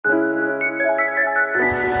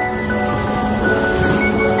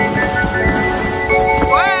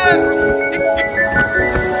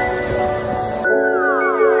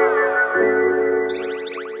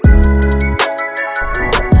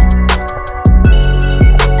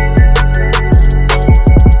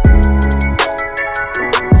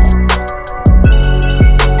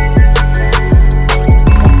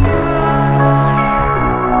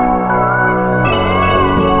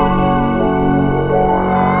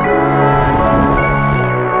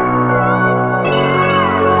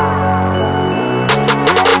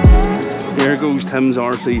goes Tim's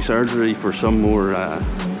RC surgery for some more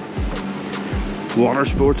water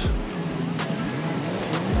sports.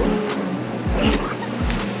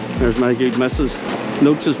 There's my good missus.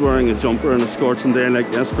 Notes is wearing a jumper and a scorching day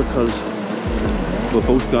like this because we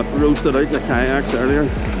both got roasted out in the kayaks earlier.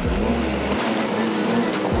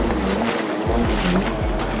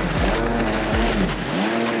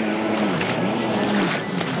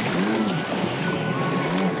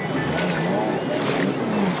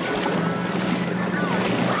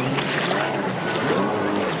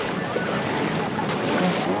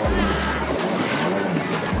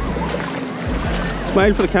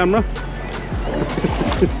 Smile for the camera.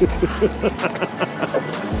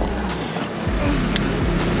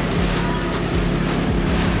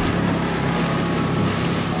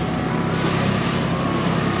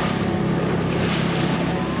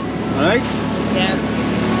 All right? Yeah.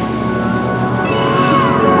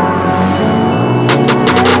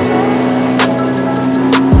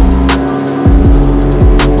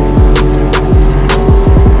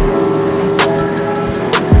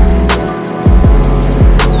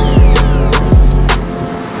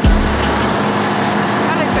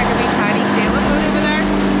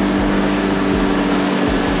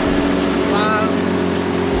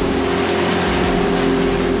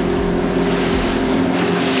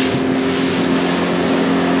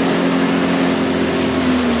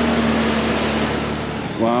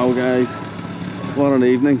 Wow guys, what an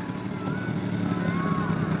evening.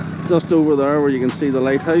 Just over there where you can see the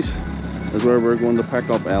lighthouse is where we're going to pick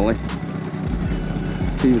up Ellie.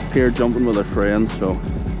 She was pier jumping with her friend, so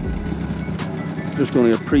just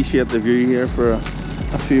going to appreciate the view here for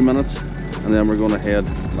a few minutes and then we're going to head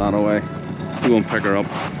that away to go and pick her up.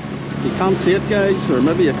 You can't see it guys, or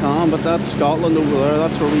maybe you can, but that's Scotland over there.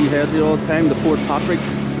 That's where we head the all the time, the Port Patrick.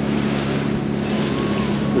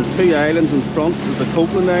 There's two islands in front. There's the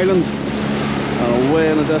Copeland Islands, and away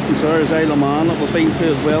in the distance there is Isle of Man that we've been to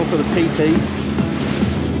as well for the PT.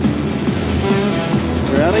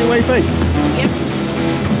 Ready, Wi-Fi? Yep.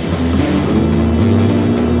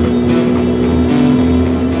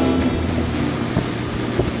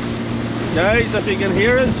 Guys, if you can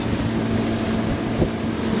hear us,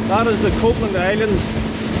 that is the Copeland Islands.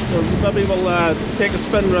 Maybe we'll take a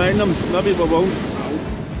spin around them, maybe we won't.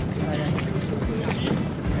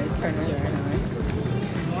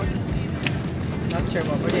 Not sure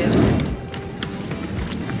what we're doing.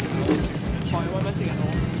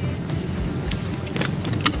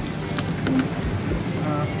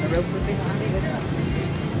 The rope would be handy, wouldn't it?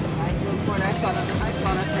 I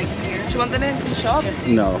thought I'd take it here. Do you want them in the shop?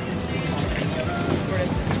 No.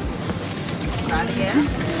 Ready, yeah?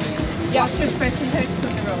 Yeah, just fishing hook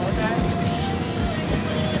from the road,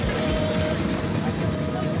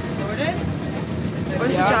 Sorted?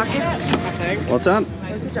 Where's the jackets? What's that?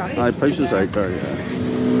 Where's the jackets? I pushes out there, yeah.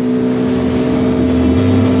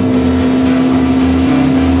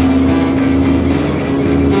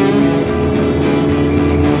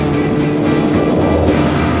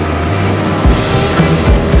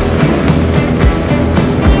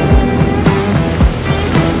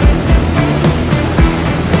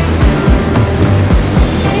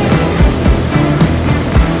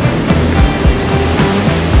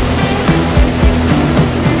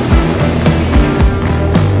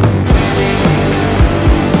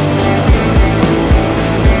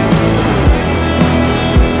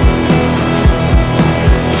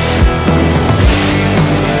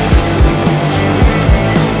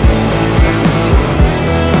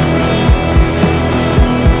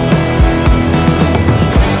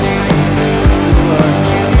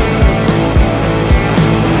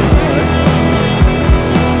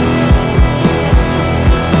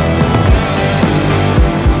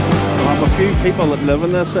 People that live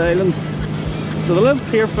in this island, do they live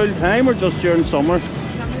here full time or just during summer?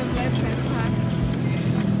 Some of them live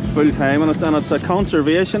full time, and it's a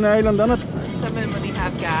conservation island, isn't it? Some of them only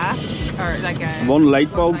have gas or like a one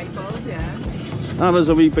light bulb. Yeah. That is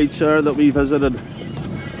a wee beach there that we visited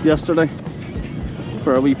yesterday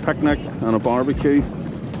for a wee picnic and a barbecue.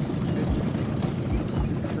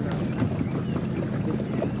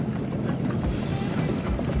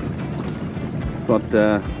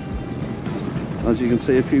 But as you can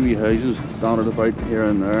see, a few wee houses dotted about here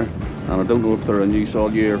and there, and I don't know if they're in use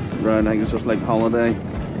all year round. I think it's just like holiday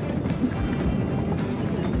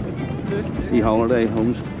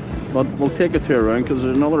homes. But we'll take a tour around because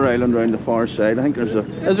there's another island around the far side. I think there's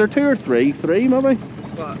is there two or three? Three maybe?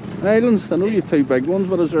 What? Islands? I know you have two big ones,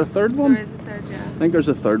 but is there a third one? There is a third, yeah. I think there's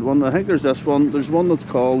a third one. I think there's this one. There's one that's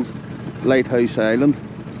called Lighthouse Island,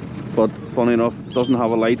 but funny enough, it doesn't have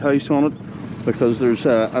a lighthouse on it. because there's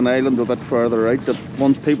an island a bit further out that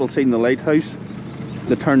once people seen the lighthouse,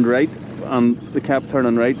 they turned right and they kept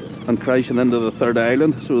turning right and crashing into the third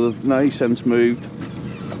island. So they've now since moved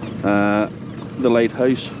the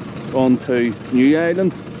lighthouse onto New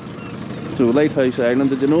Island. So Lighthouse Island,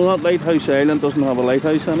 did you know that Lighthouse Island doesn't have a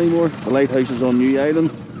lighthouse anymore? The lighthouse is on New Island.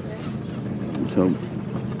 So,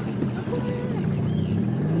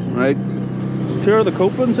 right, tour of the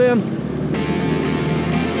Copelands then.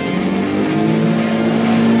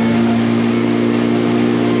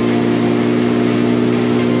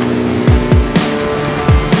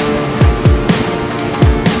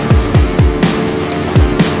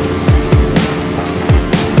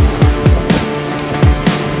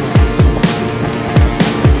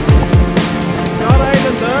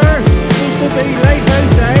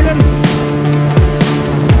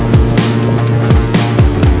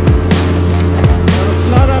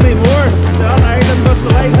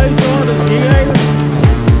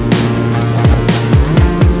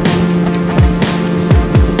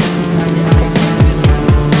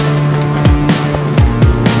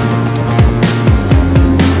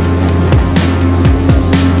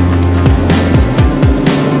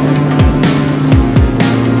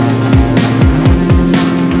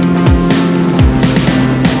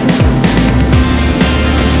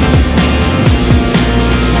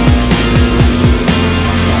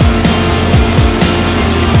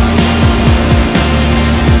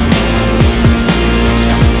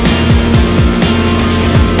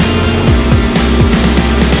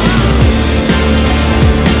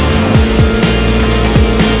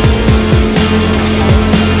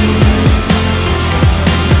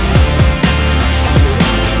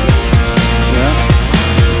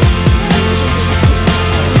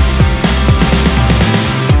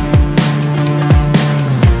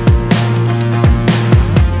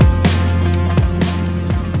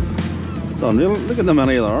 Look at the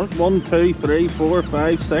many there are. 1, 2, 3, 4,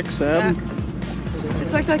 5, 6, 7. Yeah.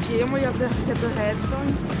 It's like that game where you have to hit their heads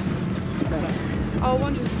down. Oh,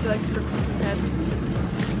 one just like strips some heads.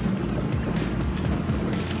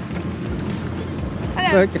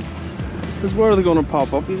 Hello. Look, this is where they're going to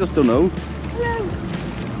pop up, you just don't know. Hello.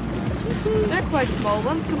 They're quite small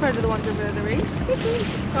ones compared to the ones over the reef.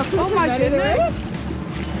 Oh my goodness.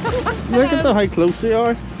 Look at how close they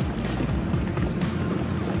are.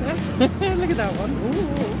 Look at that one. Ooh.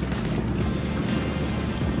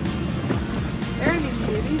 They're these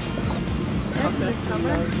babies. They're this summer.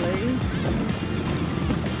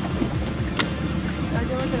 I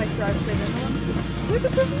don't want to like drive straight into one. Where's the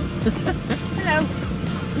puppy? Hello.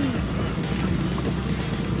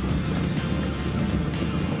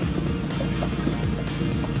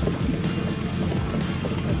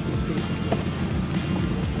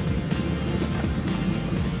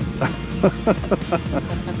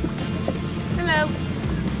 Hello.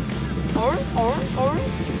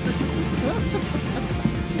 Orange.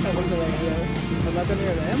 That was the way I go. I'm not gonna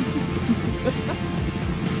hear them.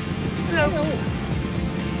 Hello.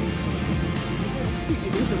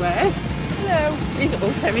 He's away. Hello. He's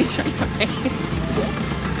all time he's trying to make.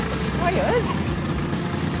 How good?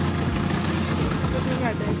 Looking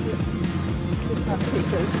right there too.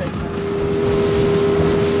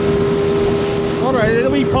 Alright, are the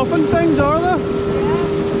wee puffin things, are they?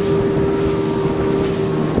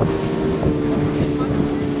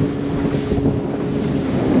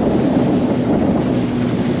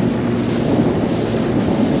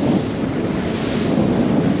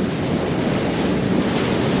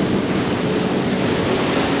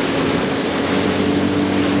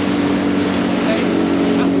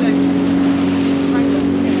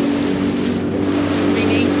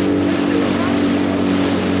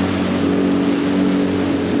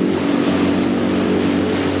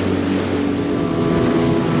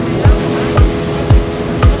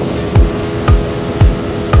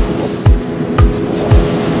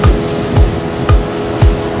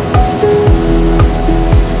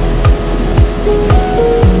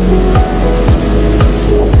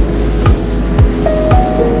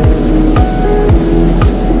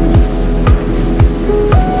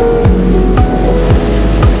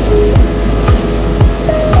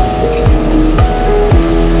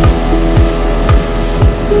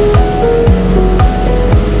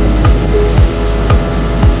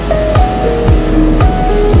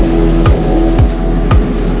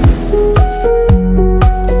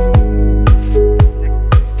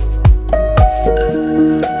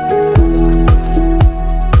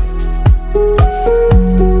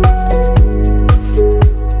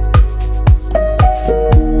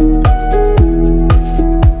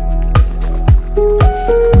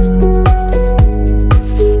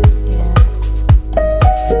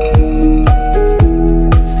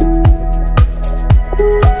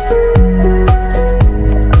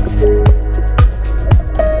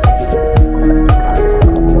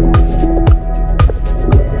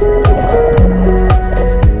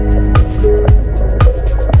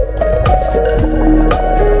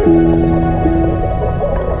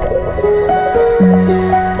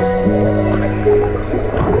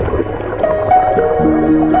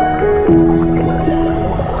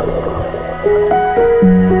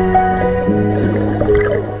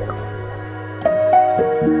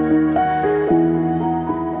 Bye.